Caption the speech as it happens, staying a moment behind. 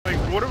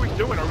what are we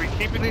doing? Are we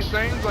keeping these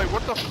things? Like,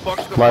 what the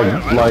fuck's the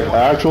Like, plan? like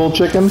actual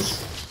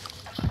chickens?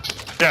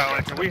 Yeah,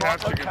 like, we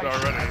have chickens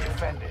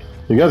already.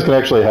 You guys can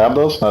actually have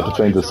those? Not to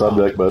change the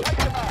subject, but...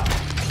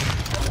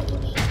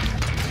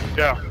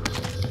 Yeah.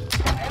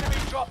 Enemy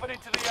dropping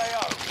into the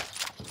AO.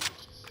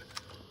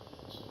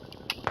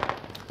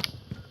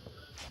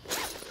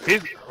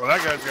 Well,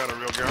 that guy's got a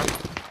real gun.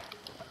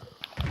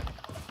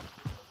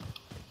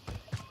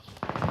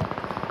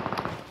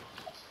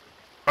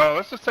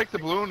 Let's just take the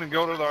balloon and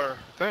go to our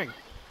thing.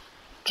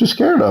 What you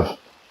scared of?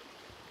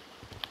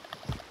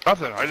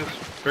 Nothing, I just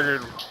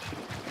figured...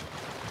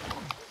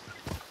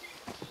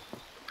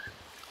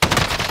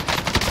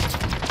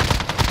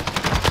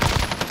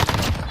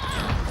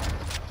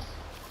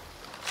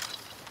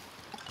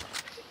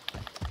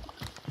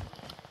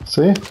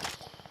 See?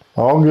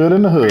 All good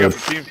in the hood.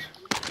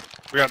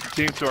 We got the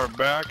team to our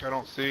back, I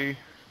don't see...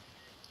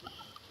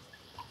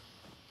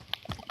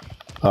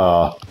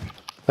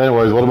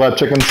 Anyways, what about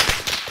chickens?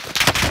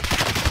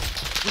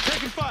 We're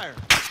taking fire.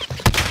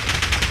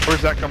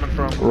 Where's that coming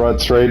from? Right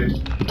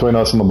straight between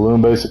us and the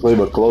balloon, basically,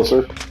 but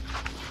closer.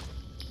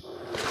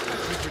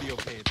 Pretty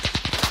okay.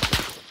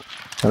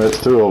 And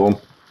it's two of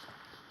them.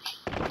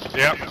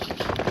 Yep.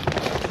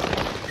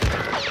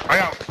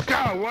 I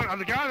got one.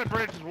 The guy on the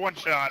bridge is one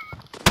shot.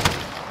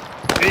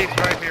 He's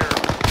right here.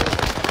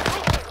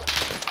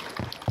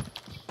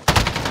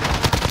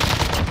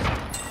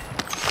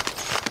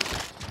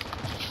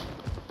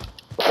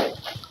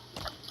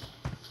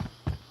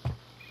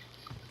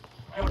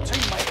 Your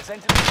teammate has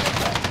entered the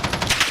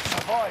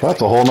aircraft.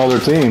 That's a whole nother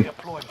team.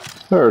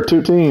 There are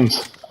two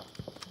teams.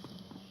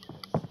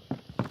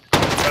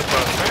 That's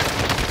what I'm saying.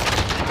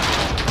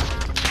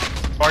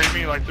 Oh, you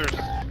mean like there's...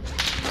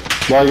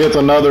 Like it's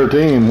another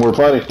team. We're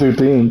fighting two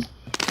teams. Down,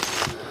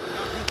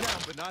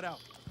 but not out.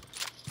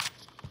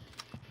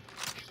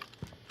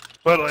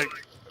 But like,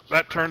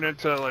 that turned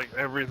into like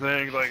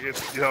everything, like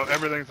it's, you know,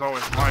 everything's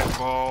always my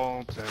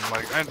fault, and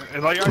like,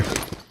 and like I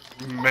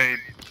made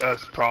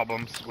us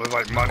problems with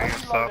like money and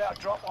stuff.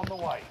 Drop on the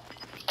way.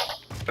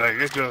 Like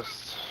it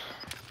just...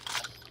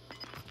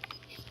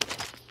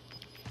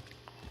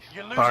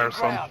 You're losing tiresome.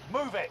 ground.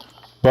 Move it.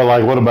 But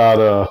like, what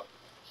about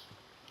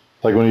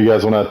like when you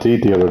guys went out to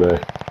eat the other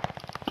day?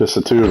 Just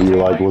the two of you.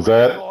 Like, was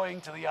that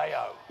To the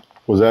AO.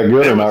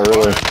 good or not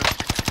really?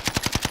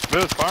 It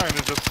was fine.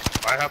 It's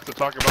just I have to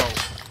talk about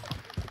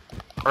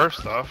her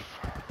stuff.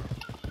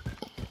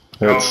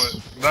 It's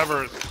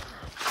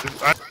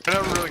I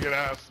never really get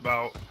asked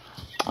about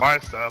my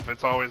stuff.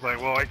 It's always like,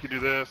 well, I could do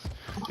this.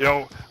 You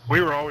know,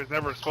 we were always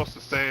never supposed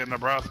to stay in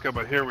Nebraska,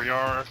 but here we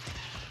are.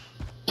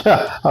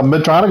 yeah. I've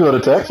been trying to go to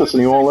Texas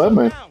and you won't let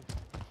me.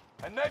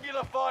 A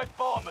Nebula 5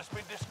 bomb has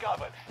been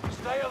discovered.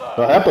 Stay alert.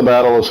 Half the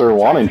battle is her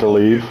wanting to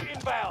leave.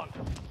 Inbound.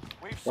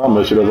 We've I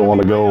bet she doesn't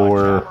want to go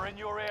where in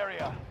your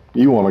area.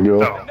 you want to go.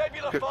 No. A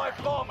Nebula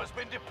 5 bomb has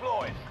been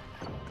deployed.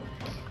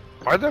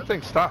 Why'd that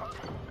thing stop?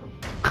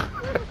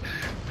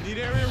 Need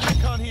area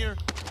recon here.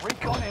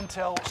 Recon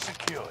intel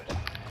secured.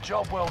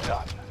 Job well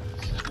done.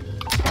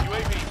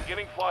 UAV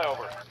getting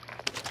flyover.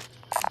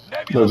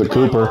 Nebula There's a 5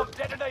 Cooper. bomb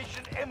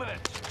detonation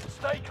imminent.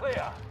 Stay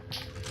clear.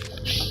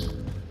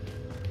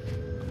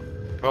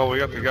 Oh, we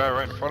got the guy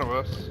right in front of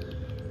us.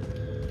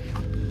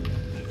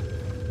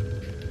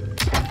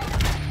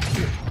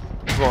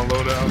 Going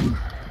low down.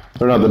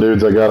 They're not the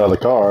dudes that got out of the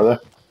car, are they?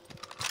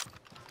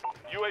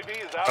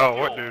 UAV is out. Oh,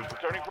 what dude?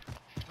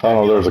 I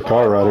don't know, there's a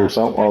car right here or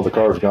something. Oh, the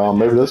car's gone.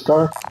 Maybe this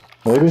car?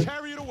 Maybe?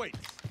 Carry it away.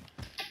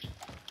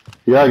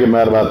 Yeah, I get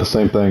mad about the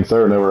same thing.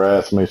 Sarah never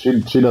asks me.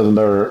 She doesn't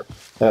ever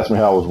ask me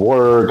how it was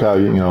work, how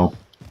you know.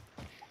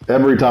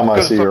 Every time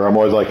I see her, I'm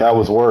always like, how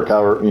was work?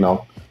 How, you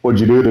know, what'd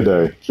you do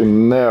today? She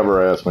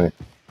never asks me.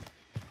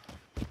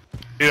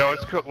 You know,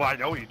 it's cool. Well, I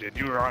know you did.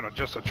 You were on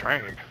just a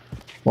train.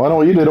 Well, I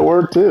know you did at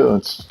work too.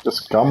 It's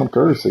just common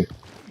courtesy.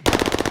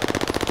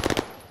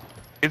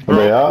 He's Are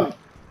they out?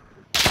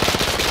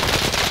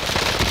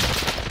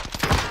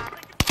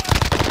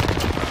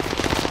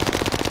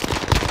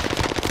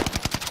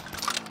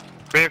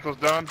 Vehicle's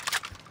done.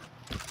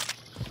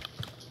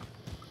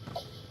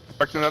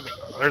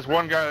 There's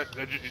one guy.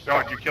 Did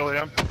you kill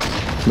him?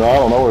 No, I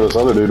don't know where this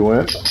other dude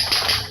went.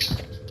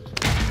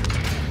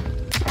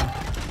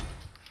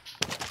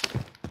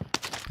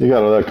 He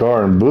got out of that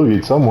car and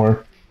boogied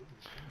somewhere.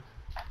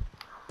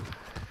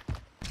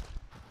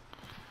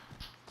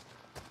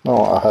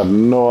 Oh, I have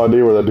no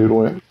idea where that dude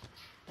went.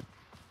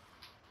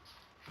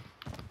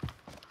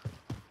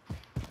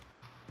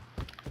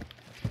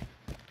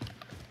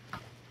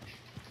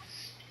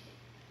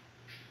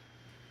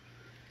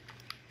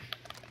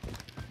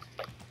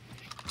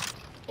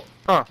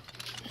 Huh.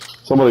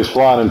 Somebody's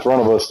flying in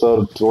front of us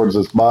though, towards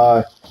this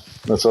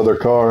this other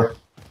car.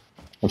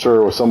 I'm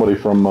sure it was somebody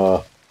from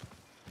the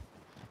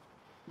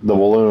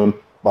balloon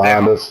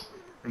behind us.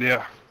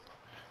 Yeah.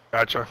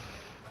 Gotcha.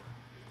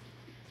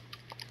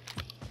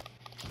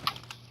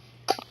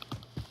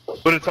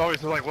 But it's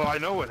always like, well, I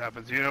know what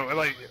happens, you know,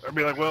 like, I'd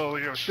be like, well,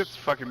 you know, shit's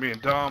fucking being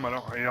dumb, I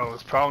don't, you know,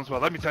 there's problems,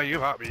 well, let me tell you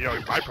about, you know,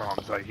 my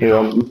problems, like, you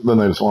know, Then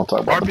they just want to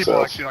talk about our people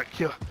themselves. actually, like,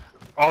 kill,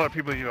 all the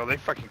people, you know, they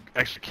fucking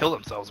actually kill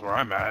themselves where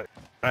I'm at.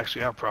 I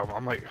actually have a problem.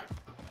 I'm like,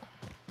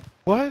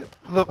 what?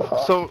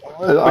 So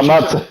I'm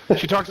not.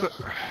 she talks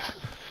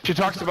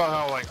about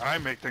how like I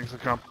make things a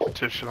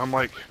competition. I'm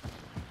like,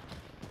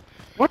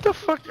 what the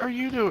fuck are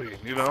you doing?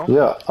 You know?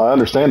 Yeah, I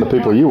understand the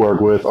people you work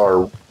with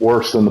are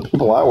worse than the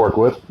people I work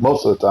with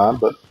most of the time,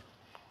 but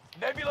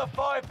Nebula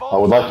 5 bombs. I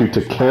would like you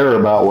to care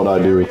about what I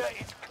do. Area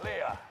is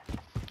clear.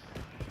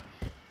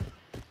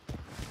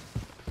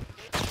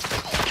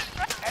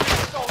 Enemy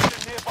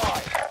soldier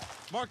nearby.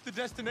 Mark the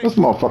This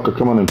destination. motherfucker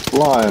coming in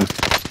flying.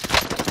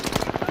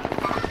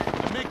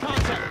 Make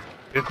contact.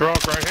 It's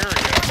broke right here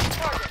again.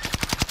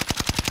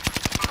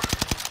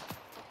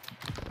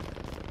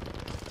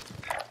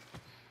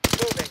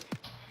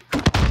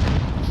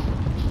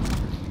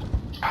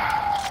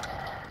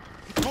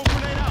 Smoke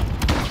grenade out.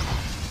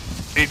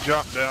 He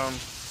jumped down.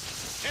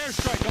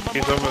 Airstrike on my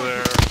He's mark. over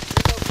there.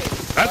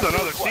 That's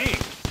another team.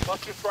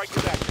 Cluster strike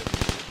is active.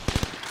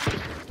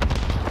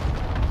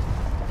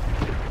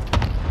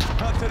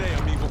 Not today,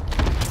 amigo.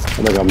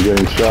 I think I'm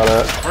getting shot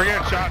at. We're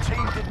getting shot.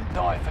 Team didn't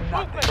die for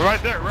nothing. We're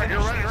right there. Right, you're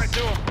right to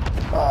him.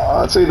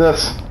 I see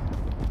this.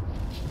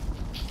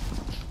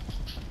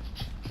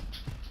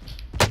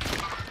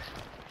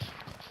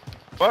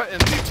 What in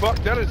the fuck?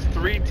 That is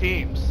 3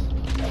 teams.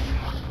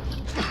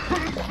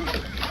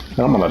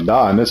 I'm gonna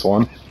die in this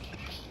one.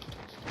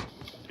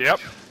 Yep.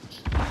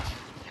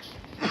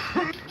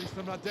 At least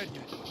I'm not dead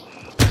yet.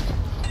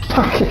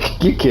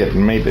 You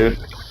kidding me, dude?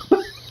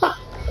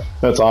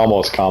 That's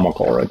almost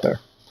comical right there.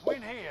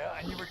 Win here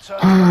and you return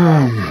to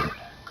the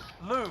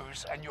battle.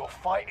 Lose and your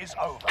fight is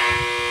over.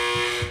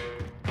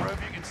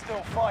 Prove you can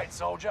still fight,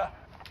 soldier.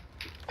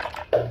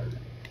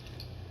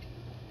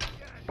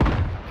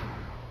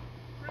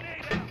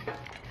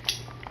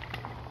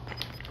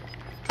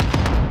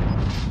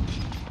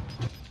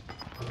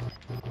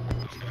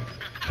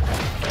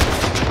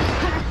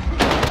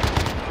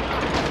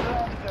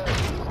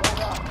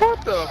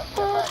 What the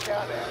fuck? Back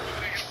out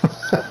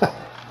there.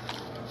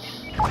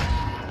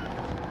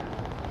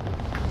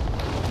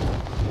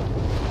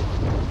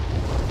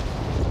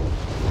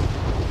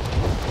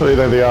 What do you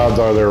think the odds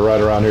are they're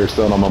right around here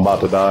still and I'm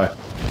about to die?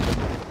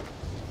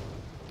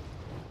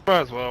 Might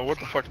as well. What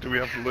the fuck do we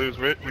have to lose?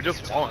 We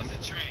just won.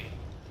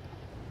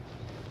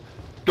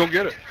 Go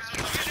get it.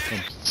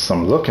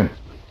 I'm looking.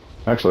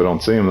 Actually, I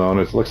don't see him though, and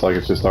it looks like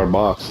it's just our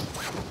box.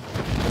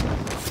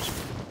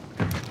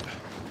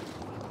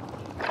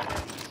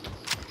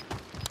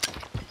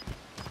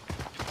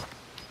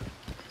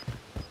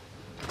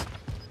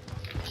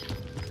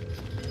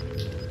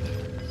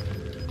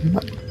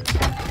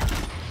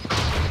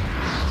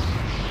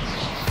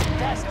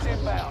 Gas is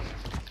inbound.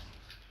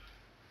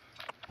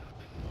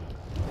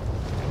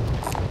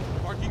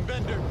 Marking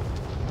vendor.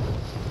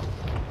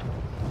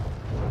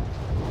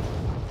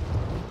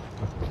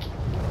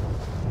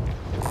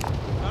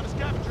 Found a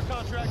scavenger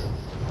contract.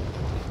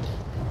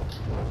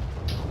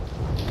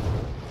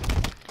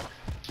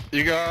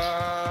 You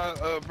got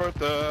a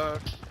Bertha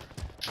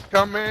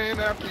coming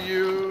after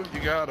you. You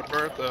got a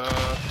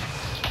Bertha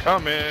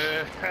coming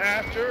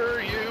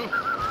after you.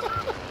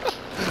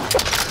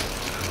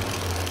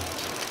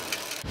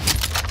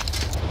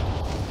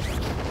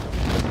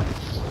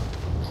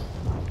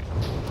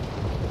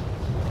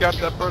 Got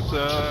that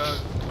Bertha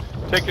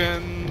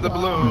taking the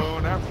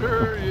balloon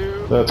after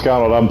you. That's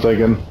kind of what I'm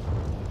thinking.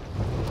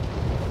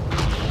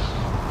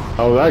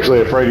 I was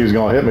actually afraid he was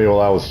going to hit me while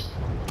I was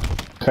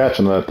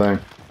attaching to that thing.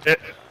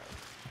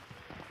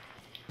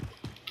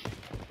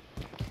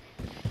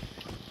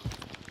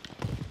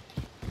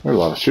 There's a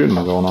lot of shooting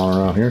going on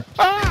around here.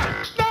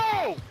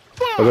 Ah!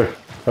 No!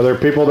 Are there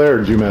people there, or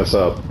did you mess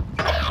up?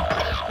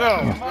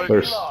 No! You may be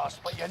There's-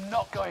 lost, but you're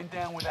not going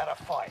down without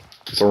a fight.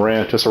 Just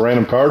a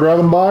random car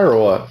driving by, or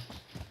what?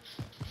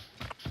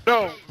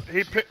 No,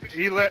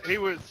 he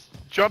was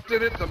jumped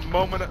in it the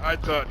moment I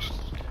touched,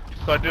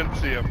 so I didn't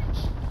see him.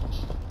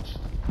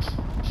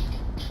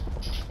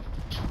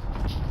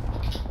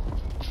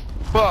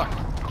 Fuck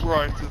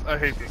Christ, I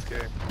hate this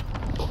game.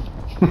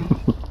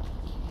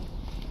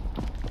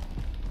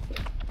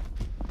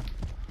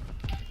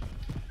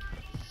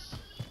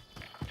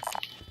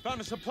 Found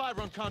a supply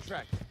run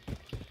contract.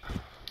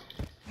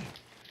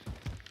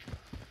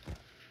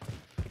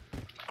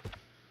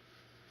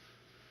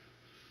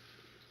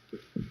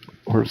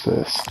 Where's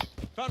this?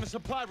 Found a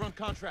supply run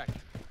contract.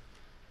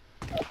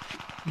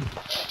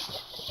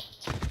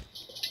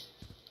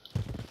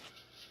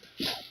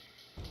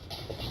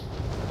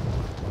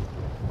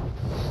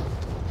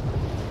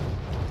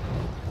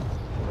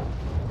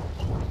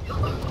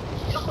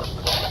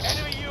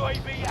 Enemy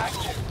UAV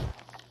active.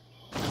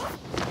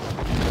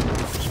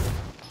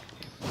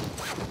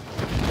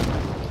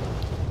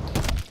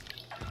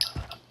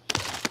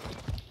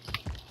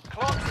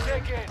 Clock's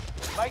ticking.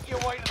 Make your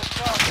way to the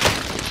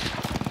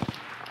target.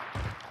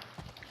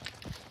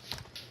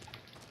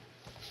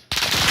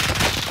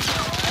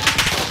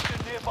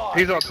 Nearby.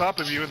 He's on top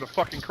of you in the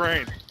fucking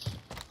crane.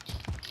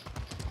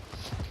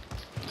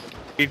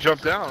 He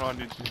jumped down on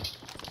you.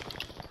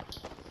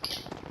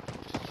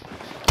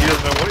 He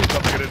doesn't know what he's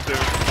up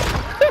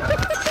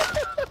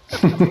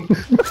Back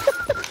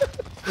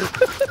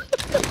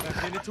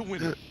in it to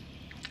win it.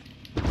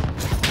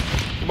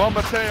 Come on,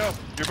 Mateo.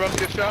 You're about to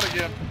get shot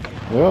again.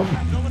 Yep. No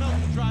one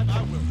else will drive,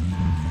 I will.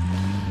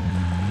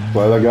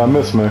 Glad that guy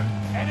missed me.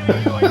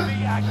 Enemy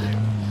UAV active.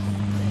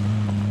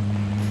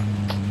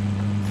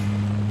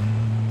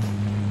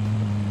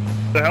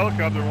 The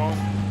helicopter won't.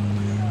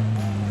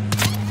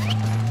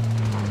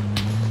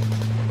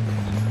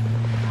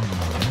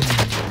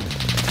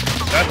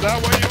 That's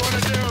not what you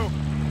want to do.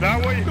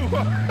 Not what you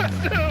want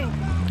to do.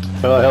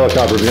 Well, the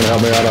helicopter's gonna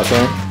help me out, I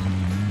think.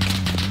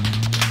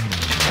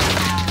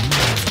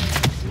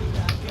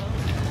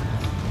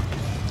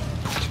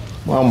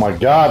 Oh my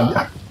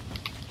God.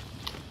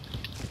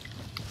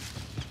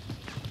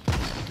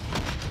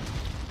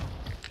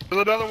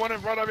 There's another one in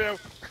front of you.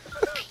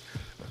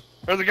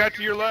 There's a guy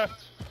to your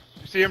left.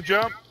 You see him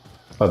jump?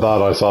 I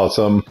thought I saw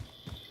some.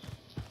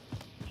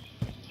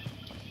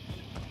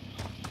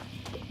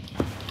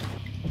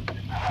 Get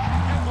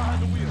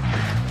behind the wheel.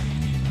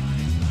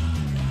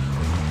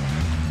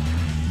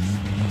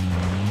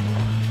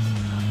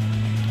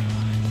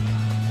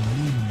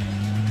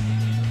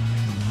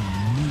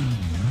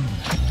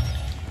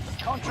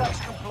 Contract's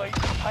complete.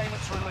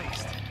 Payments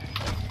released.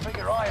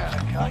 Figure I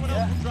had a No cut, one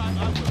yeah? else will drive, I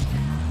will.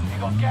 You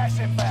got gas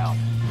inbound.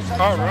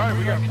 All right,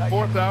 we got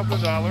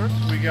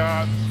 $4,000. We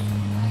got.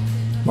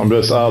 I'm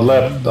just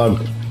left. I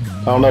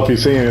don't know if you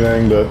see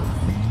anything, but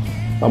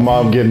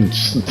I'm getting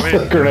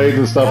grenades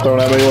and stuff thrown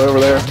at me over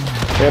there,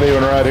 and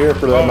even right here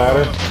for that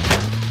matter.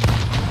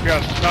 We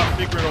got a top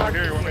secret over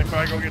here. You want me to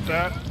try and go get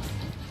that?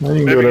 You can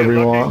do Maybe whatever get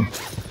you lucky.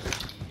 want.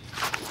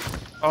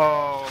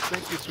 Oh,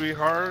 thank you,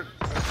 sweetheart.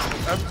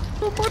 That means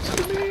so much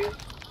to me.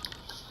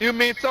 You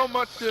mean so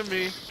much to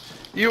me.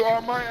 You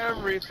are my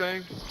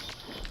everything.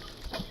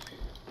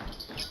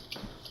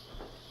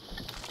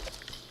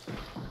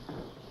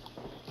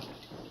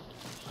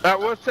 That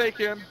was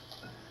taken.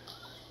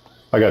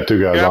 I got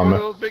two guys Yeah, on one me.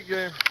 of those big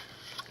game.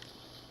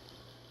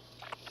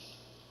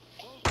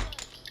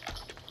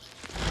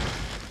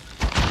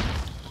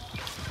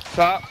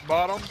 Top,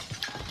 bottom.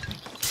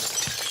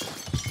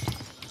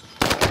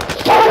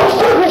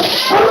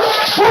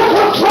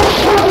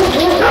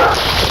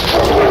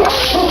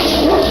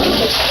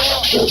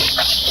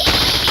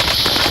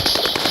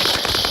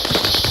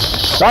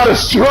 I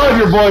destroyed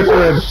your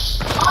boyfriend.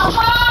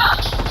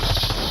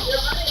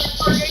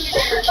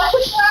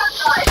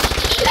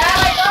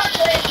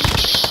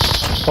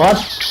 What?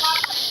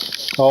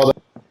 Oh,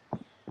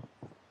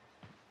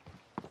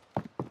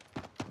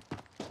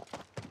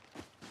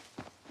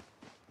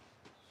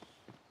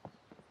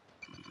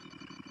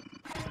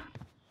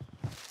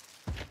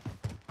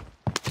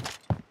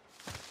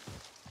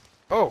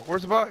 Oh,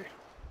 where's the body?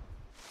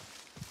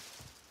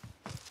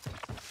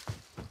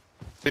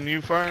 Can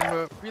you find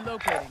the...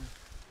 Relocating.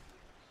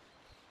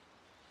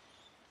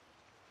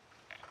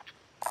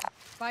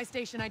 Buy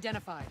station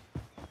identified.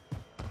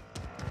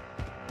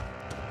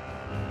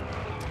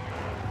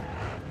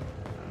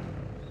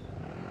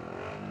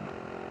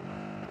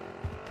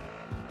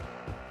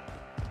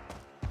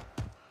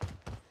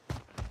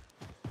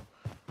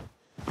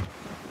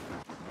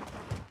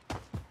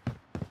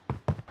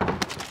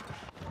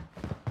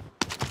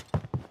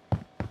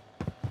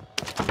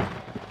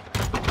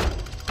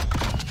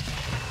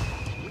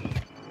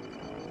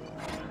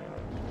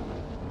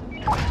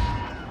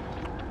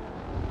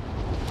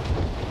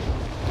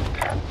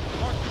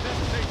 Mark the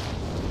destination.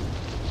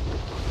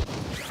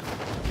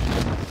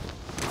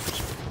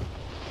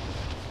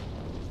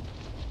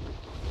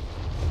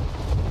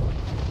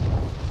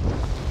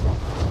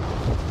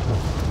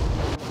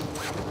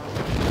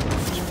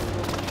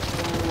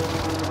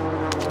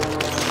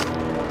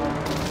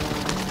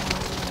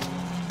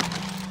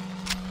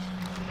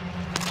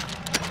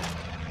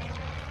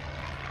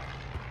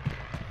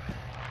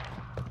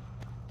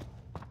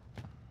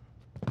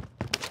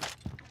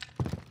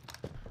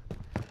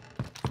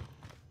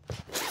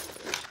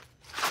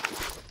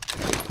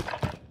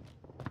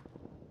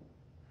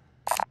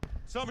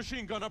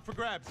 Submachine gun up for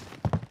grabs.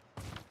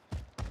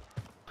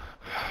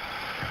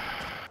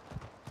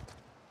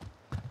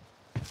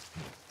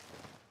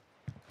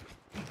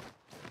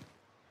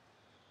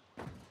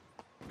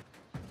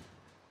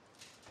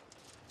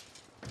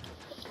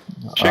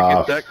 Shit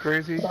get that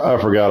crazy? I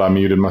forgot I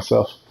muted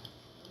myself.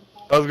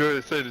 I was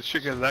going to say, the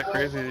shit gets that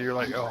crazy, and you're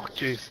like, oh,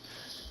 jeez.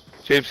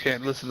 James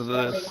can't listen to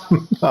this.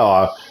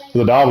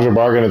 The dogs are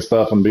barking and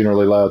stuff and being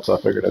really loud, so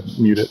I figured I'd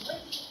mute it.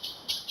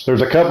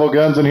 There's a couple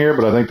guns in here,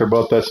 but I think they're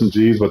both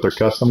SMGs, but they're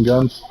custom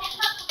guns.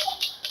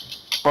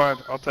 Fine,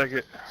 I'll take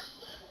it.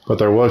 But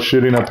there was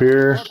shooting up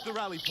here. Mark the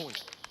rally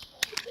point.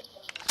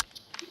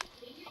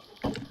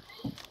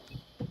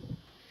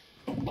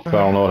 I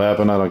don't know what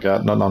happened. I don't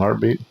got nothing on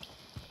heartbeat.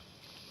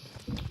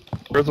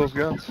 Where's those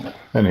guns?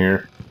 In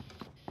here.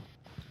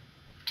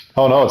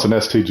 Oh no, it's an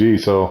STG,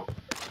 so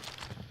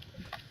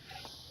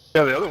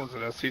Yeah, the other one's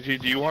an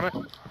SCG. Do you want it?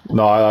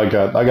 no, I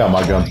got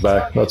my guns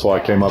back. That's why I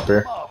came up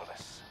here.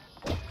 Marvelous.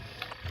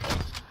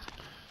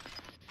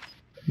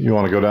 You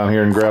want to go down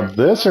here and grab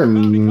this, or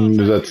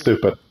is that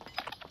stupid?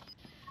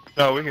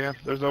 No, we can.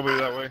 There's nobody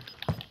that way.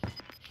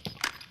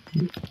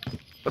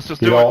 Let's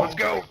just You do it. know- Let's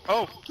go.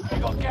 Oh, You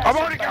got gas I'm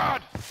already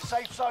inbound. gone.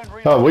 Safe zone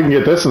Oh, we can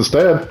get this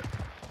instead.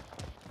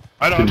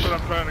 I know. That's what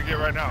I'm trying to get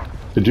right now.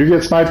 Did you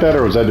get sniped at,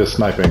 or was that just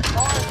sniping?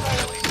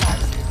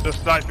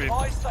 Just sniping.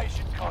 Buy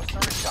station costs are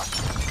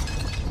adjusted.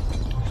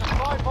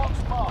 Supply box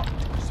marked.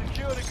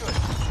 Secure the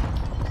goods.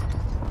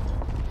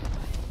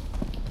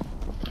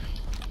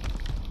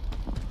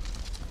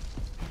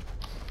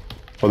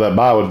 Well, that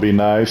buy would be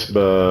nice,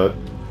 but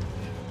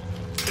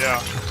Yeah.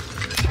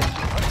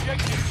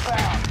 Objective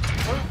found.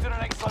 Move to the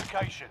next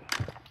location.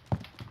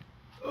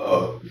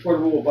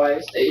 Portable buy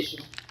station.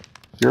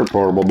 you're a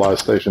portable buy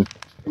station.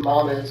 Your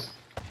mom is.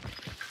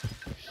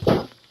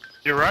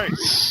 You're right.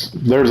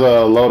 There's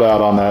a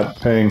loadout on that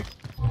ping.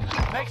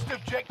 Next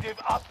objective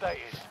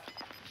updated.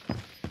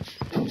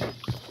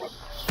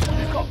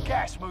 You've got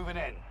gas moving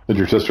in. Did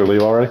your sister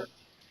leave already?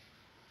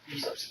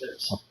 He's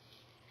upstairs.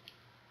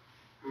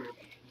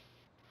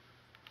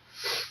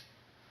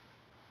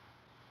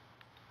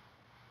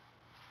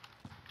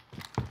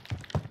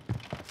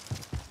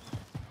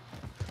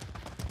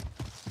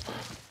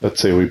 Let's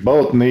see, we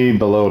both need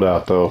the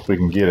loadout though, if we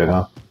can get it,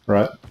 huh?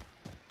 Right?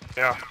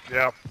 Yeah.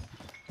 Yeah.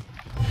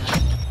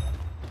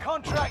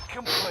 Contract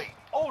complete.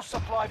 All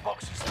supply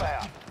boxes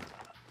found.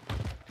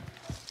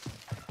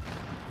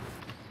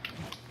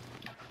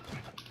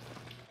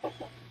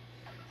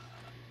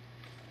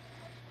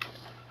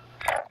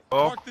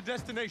 Oh, Mark the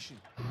destination.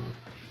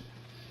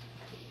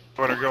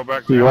 want to go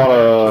back? You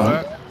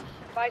wanna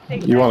Buy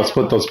station you wanna identified.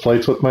 split those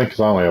plates with me? Cause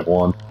I only have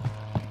one.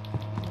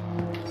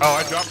 Oh,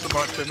 I dropped a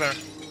bunch in there.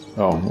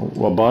 Oh,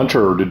 a bunch,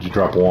 or did you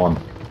drop one?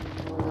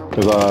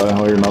 Cause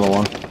oh, here's another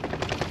one.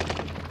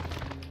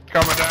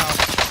 Coming down.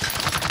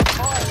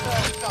 Fire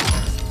sales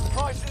done.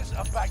 Prices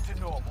are back to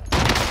normal.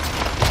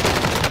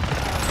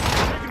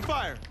 Taking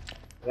fire.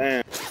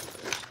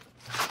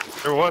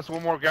 There was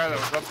one more guy that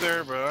was up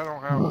there, but I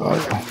don't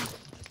have fucking...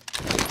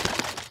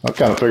 I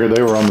kind of figured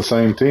they were on the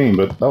same team,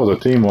 but that was a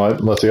team wipe,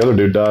 unless the other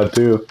dude died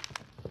too.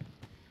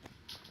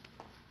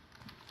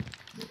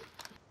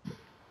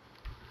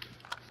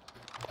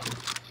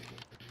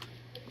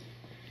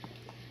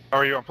 How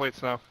are you on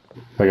plates now?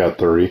 I got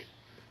 3.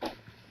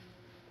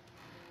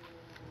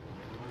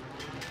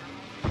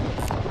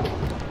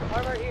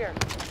 Armor here.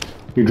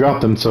 You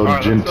dropped them so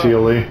Alright, let's,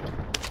 genteelly.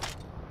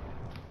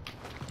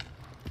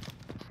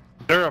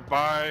 Is there a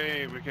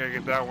buy? We can't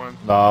get that one.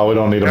 No, we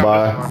don't need to Yeah,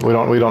 buy. this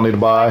one. We don't need to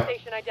buy.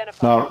 Station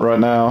identified. Not right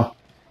now.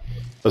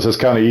 Let's just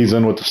kind of ease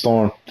in with the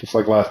storm, just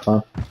like last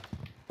time.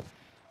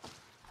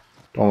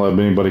 Don't let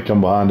anybody come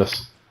behind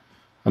us.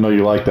 I know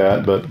you like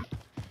that, but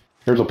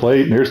here's a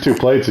plate, and here's 2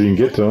 plates so you can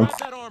get to them. Grab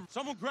that armor.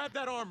 Someone grab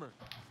that armor.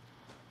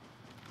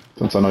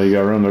 Since I know you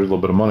got room, there's a little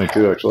bit of money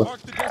too, actually.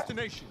 Mark the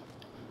destination.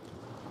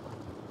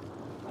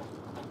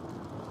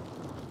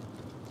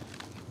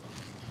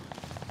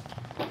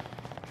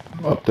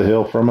 Up the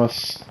hill from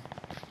us.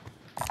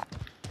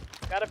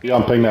 Gotta be You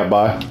unping that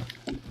by.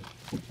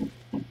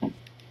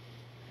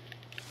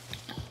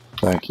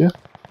 Thank you.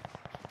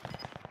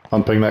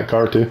 Unping that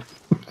car too.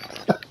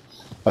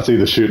 I see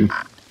the shooting.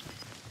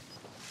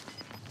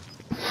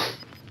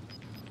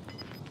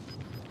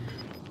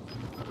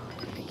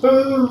 Gas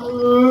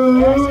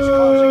is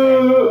closing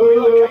in.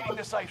 Relocating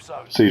the safe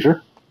zone.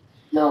 Seizure?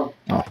 No.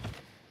 Oh.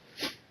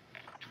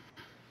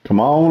 Come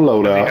on,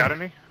 load Has he got out.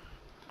 any?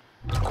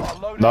 Got a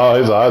load No,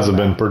 of- his eyes have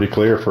been pretty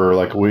clear for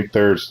like a week.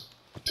 There's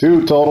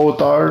 2 total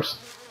with ours.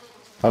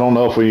 I don't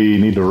know if we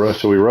need to rush.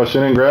 Should we rush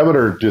in and grab it,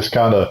 or just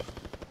kind of...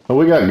 Well,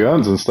 we got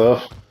guns and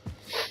stuff.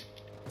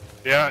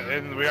 Yeah,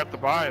 and we have to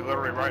buy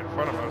literally right in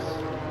front of us.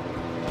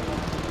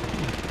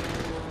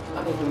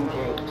 I'm making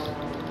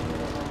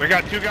James. We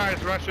got 2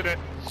 guys rushing it.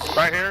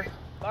 Right here.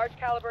 large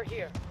caliber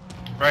here.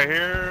 Right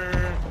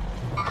here.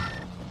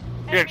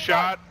 Getting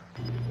shot.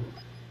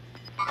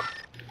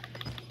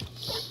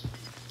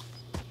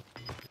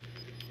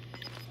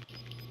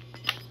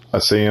 I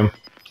see him.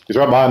 He's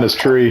right behind this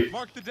tree.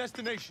 Mark the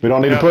destination. We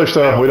don't need to push,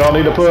 though. We don't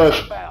need to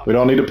push. We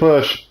don't need to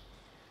push.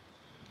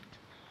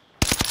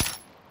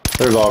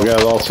 There's all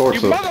guys, all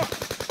sorts You of mother...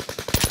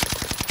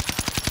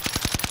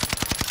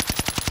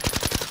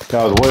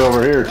 guys way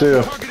over here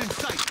too. Target in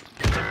sight.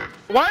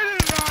 Why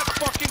did it not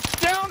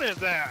fucking down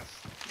his ass?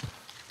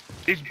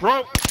 He's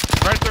broke.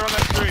 Right there on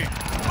that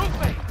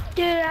tree.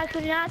 Dude, I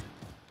could not.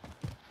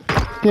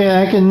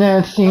 Yeah, I can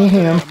not see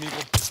him.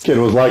 This kid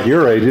was like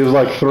your age. He was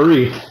like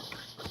 3.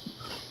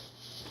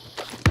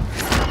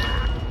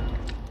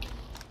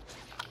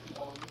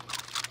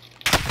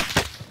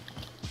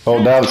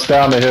 Oh,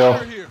 down the hill.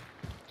 Fire here.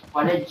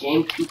 Why did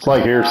James keep It's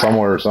like here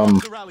somewhere or something.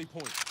 The rally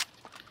point.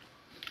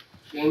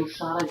 James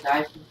shot a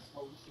guy from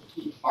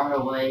too far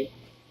away.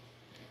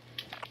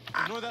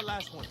 Ignore that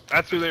last one.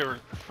 That's who they were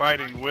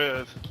fighting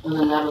with. And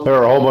then that There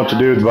were a whole bunch of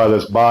dudes by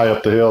this buy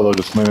up the hill though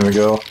just a minute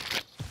ago.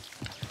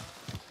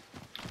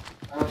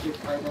 Why don't you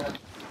play that?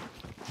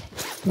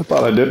 I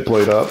thought I did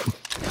play it up.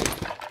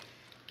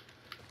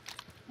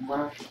 Why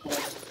don't you play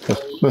that?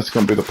 That's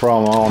gonna be the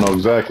problem. I don't know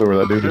exactly where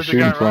that dude is There's a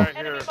guy shooting from. right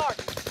here. Enemy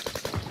marked.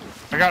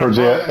 I got Where's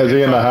he at? Is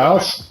he in the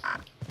house?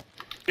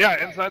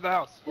 Yeah, inside the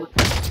house.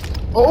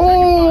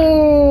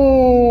 Oh!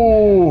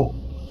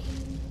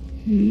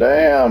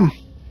 Damn.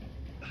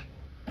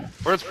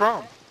 Where's it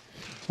from?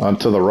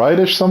 To the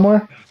rightish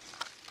somewhere?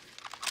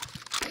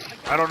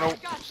 I don't know.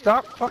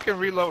 Stop fucking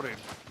reloading.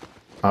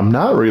 I'm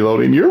not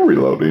reloading. You're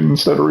reloading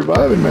instead of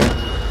reviving me.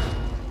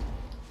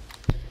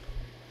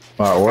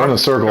 Alright, we're in a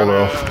circle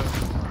though.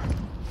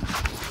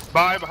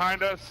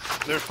 Behind us.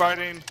 They're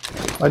fighting.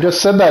 I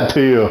just said that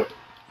to you.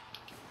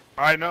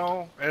 I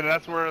know, and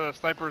that's where the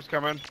snipers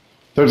come in.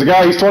 There's a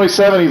guy, he's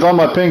 27, he's on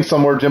my ping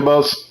somewhere,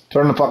 Jimbos.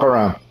 Turn the fuck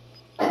around.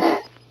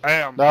 I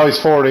am. Now he's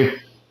 40.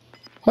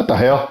 What the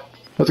hell?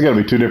 That's gotta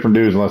be two different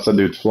dudes unless that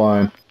dude's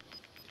flying.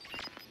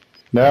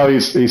 Now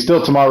he's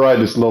still to my right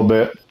just a little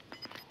bit.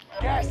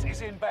 Gas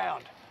is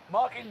inbound.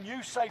 Marking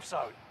new safe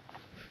zone.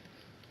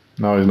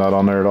 No, he's not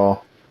on there at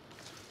all.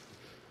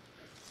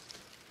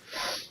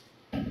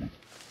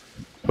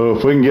 Oh,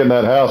 if we can get in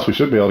that house, we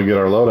should be able to get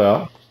our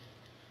loadout.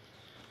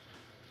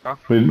 Huh?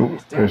 It's down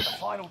to the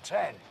final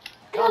 10.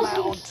 Come out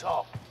on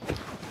top.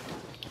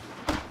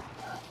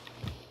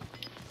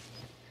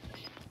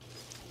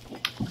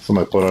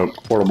 Somebody put a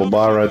portable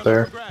buy right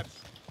there.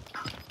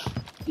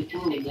 You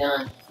threw the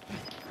gun.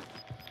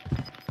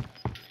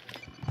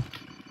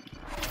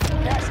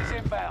 Gas is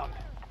inbound.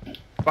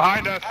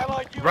 Behind us.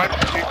 Allied UAV Right.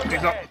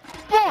 He's up.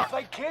 overhead. If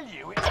they kill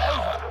you, it's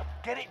over.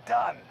 Get it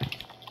done.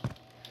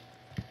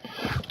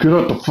 Get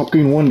out the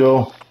fucking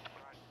window.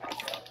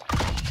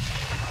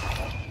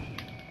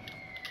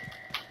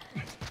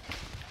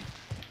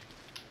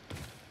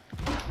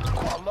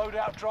 Got a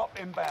loadout drop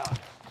inbound.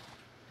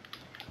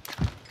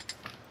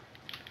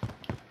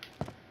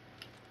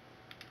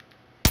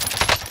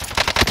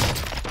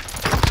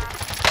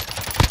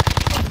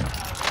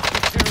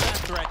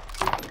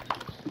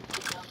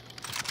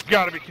 You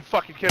gotta be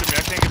fucking kidding me.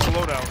 I can't get the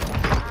loadout.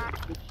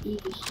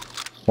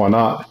 Why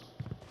not?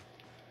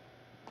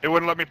 It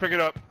wouldn't let me pick it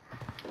up.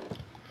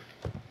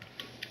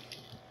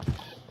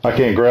 I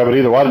can't grab it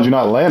either. Why did you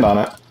not land on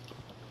it?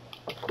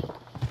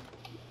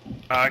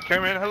 I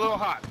came in a little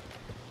hot.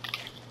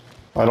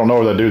 I don't know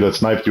where that dude that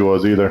sniped you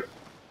was either.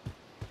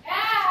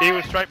 He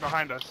was right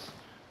behind us.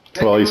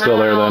 Well, he's still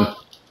there then.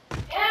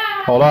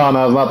 Hold on,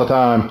 now's not the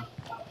time.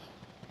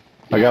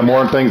 I got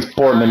more things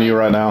important than you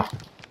right now.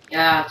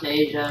 Yeah, it's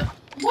Asia.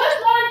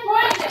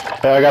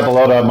 Hey, I got the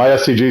loadout. My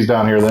STG's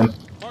down here then.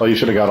 Well, you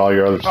should have got all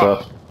your other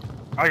stuff.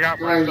 I got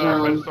my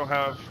stuff. I just don't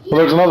have. Well,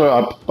 there's another.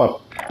 I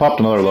popped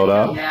another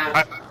loadout.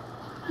 Yeah.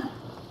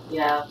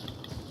 Yeah.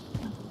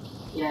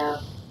 Yeah.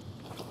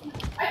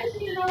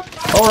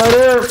 Oh, right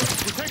here!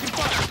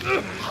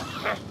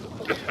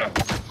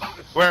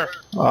 Where?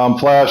 I'm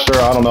flashed, or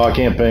I don't know. I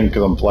can't ping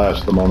because I'm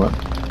flashed at the moment.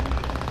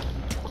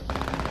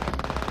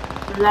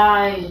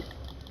 Lie.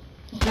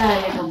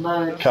 Lie, little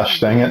bug. Gosh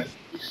dang it.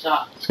 You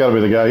suck. It's gotta be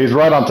the guy. He's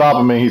right on top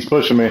of me. He's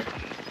pushing me.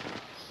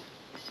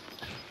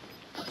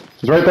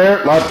 He's right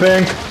there. Live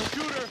ping.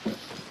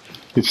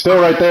 He's still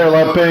right there.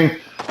 Live ping.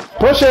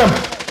 Push him!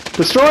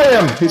 Destroy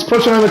him! He's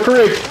pushing in the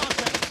creek.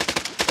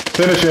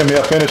 Finish him.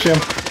 Yeah, finish him.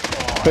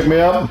 Pick me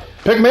up.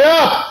 Pick me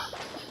up!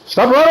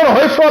 Stop running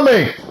away from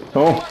me!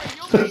 Oh.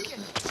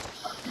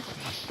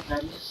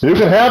 You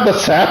can have the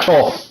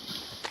satchel.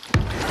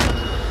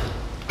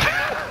 I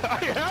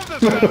have the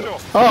satchel.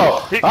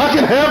 Oh, I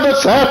can have the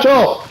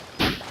satchel!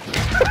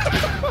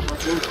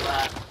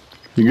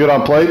 You good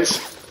on plates?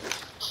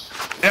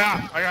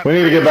 Yeah, I got. We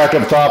need to get back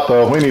up top,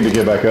 though. We need to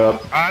get back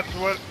up. That's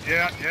what.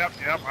 Yep.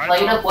 I Play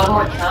it know. up one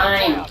more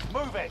time.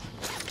 Move it.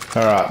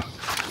 All right.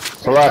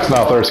 Relax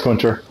now, Thirst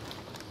Quencher.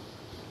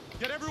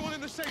 Get everyone in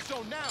the safe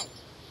zone now.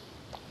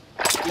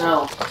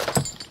 No.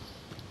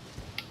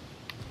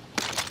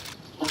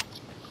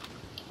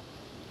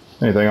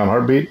 Anything on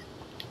heartbeat?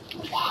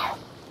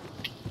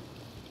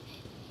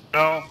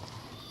 No.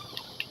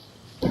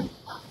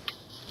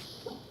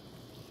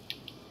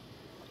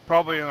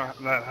 Probably in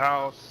that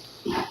house.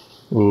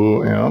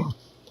 Ooh, yeah.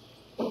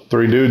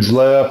 3 dudes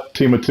left.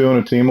 Team of 2 and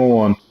a team of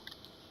 1.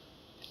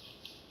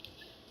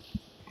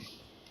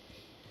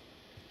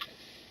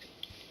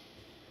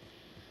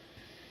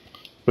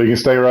 We can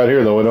stay right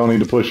here, though. We don't need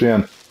to push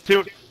in.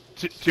 Two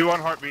on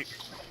heartbeat.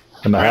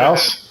 In the Right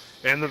house?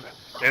 ahead.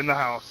 In the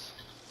house.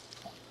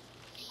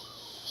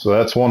 So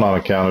that's 1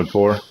 unaccounted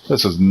for.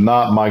 This is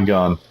not my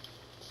gun.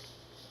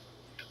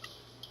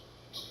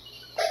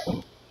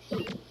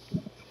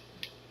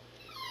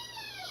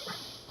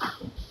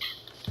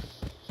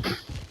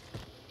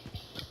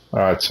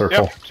 Alright,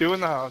 circle. Yep, 2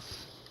 in the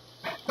house.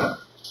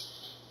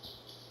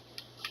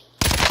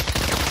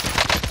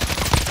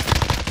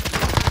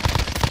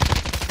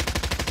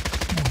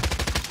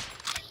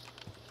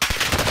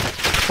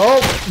 Oh,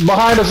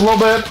 behind us a little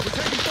bit.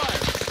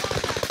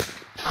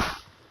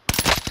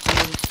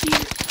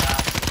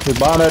 He's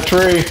behind that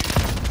tree.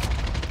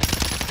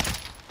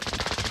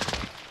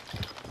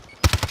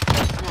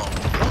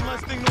 One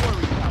less thing to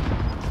worry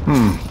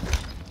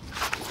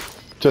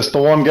about. Just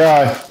the one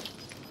guy.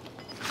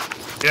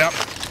 Yep.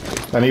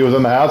 And he was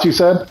in the house, you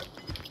said?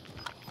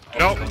 Get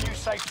to the new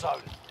safe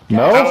zone.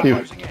 No,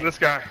 This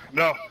guy.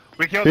 No.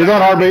 We killed he's that on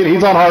guy. heartbeat.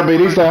 He's on heartbeat.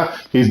 He's down.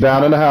 He's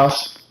down in the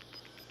house.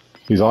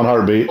 He's on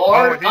heartbeat.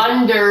 Or he's-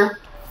 under.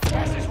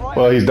 Gas is right.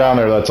 Well, he's down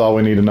there. That's all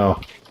we need to know.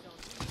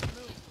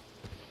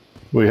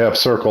 We have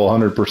circle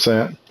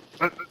 100%.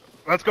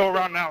 Let's go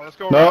around now. Let's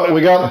go No, around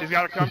we now. got- He's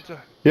got to come to...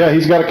 Yeah,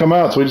 he's got to come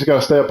out, so we just got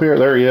to stay up here.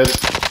 There he is.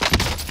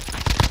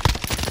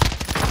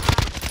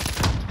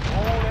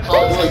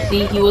 Oh, look,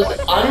 see, he was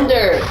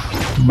under.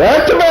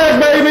 Back to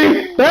back,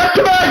 baby! Back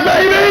to back,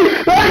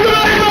 baby! Back to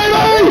back,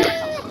 baby!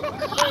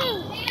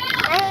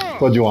 Oh,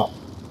 What'd you want?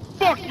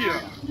 fuck you!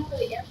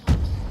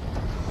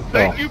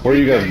 Thank you, where are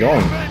you guys baby.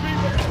 going?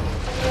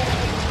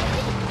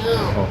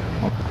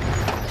 No.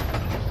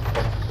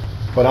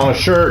 Put on a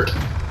shirt.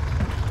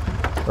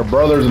 Our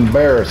brother's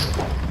embarrassed.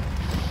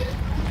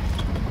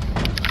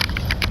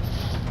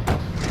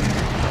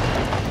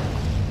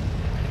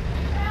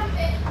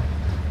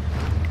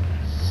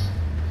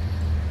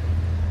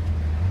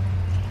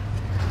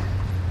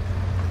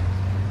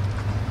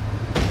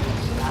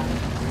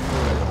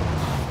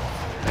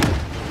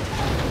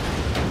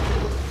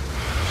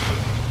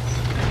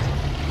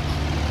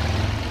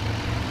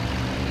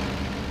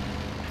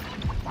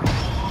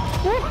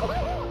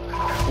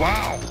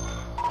 Wow.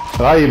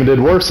 I even did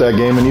worse that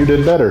game, and you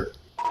did better.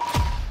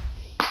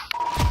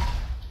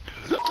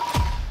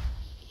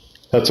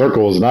 That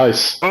circle was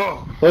nice.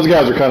 Oh, Those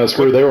guys are kind of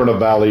screwed. They were in a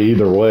valley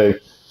either way.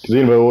 Because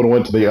even if it would have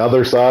went to the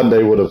other side,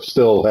 they would have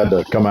still had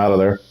to come out of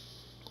there.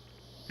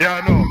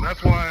 yeah, I know.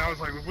 That's why I was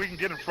like, if we can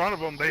get in front of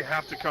them, they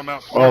have to come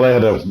out. Oh, they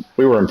had to.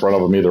 We were in front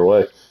of them either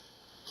way.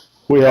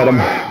 We had them.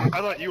 I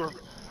thought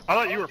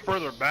you were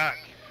further back.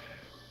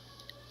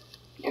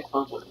 Your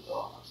phone's gonna go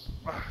off.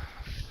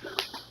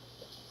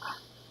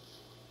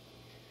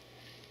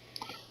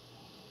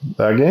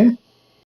 That game?